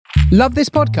Love this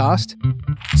podcast?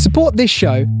 Support this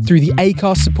show through the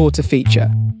Acast supporter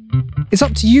feature. It's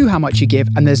up to you how much you give,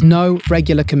 and there's no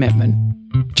regular commitment.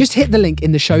 Just hit the link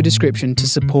in the show description to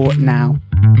support now.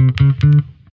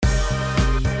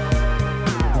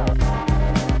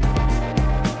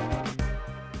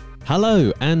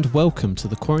 Hello and welcome to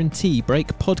the QuaranTea Break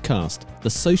podcast, the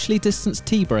socially distanced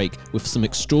tea break with some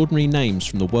extraordinary names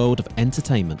from the world of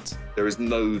entertainment. There is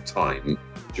no time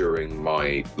during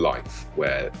my life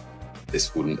where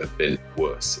this wouldn't have been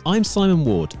worse. I'm Simon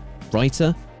Ward,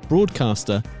 writer,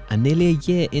 broadcaster, and nearly a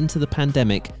year into the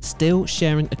pandemic, still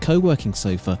sharing a co-working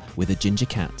sofa with a ginger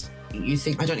cat. You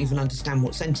think, I don't even understand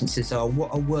what sentences are,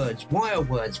 what are words, why are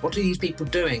words, what are these people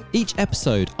doing? Each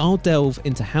episode, I'll delve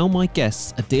into how my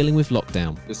guests are dealing with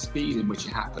lockdown. The speed in which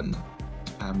it happened.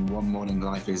 One morning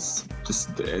life is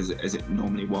just as it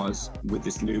normally was, with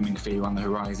this looming fear on the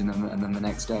horizon, and then the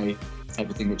next day,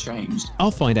 everything had changed.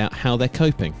 I'll find out how they're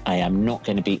coping. I am not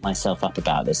going to beat myself up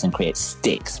about this and create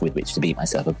sticks with which to beat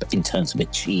myself up in terms of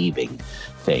achieving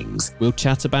things. We'll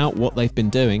chat about what they've been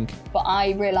doing. But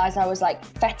I realised I was like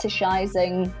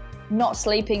fetishizing not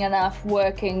sleeping enough,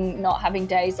 working, not having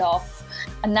days off,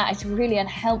 and that is really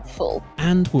unhelpful.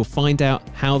 And we'll find out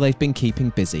how they've been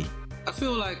keeping busy. I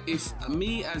feel like if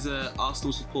me as an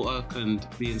Arsenal supporter can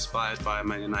be inspired by a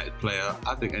Man United player,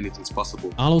 I think anything's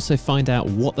possible. I'll also find out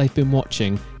what they've been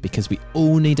watching, because we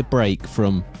all need a break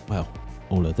from, well,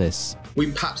 all of this.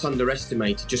 We perhaps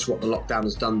underestimated just what the lockdown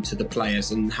has done to the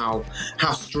players and how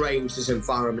strange this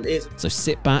environment is. So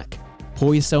sit back,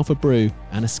 pour yourself a brew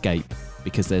and escape,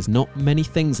 because there's not many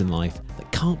things in life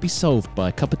that can't be solved by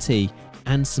a cup of tea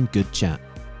and some good chat.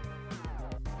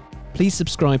 Please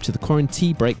subscribe to the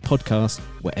QuaranTea Break podcast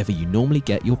wherever you normally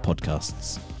get your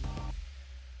podcasts.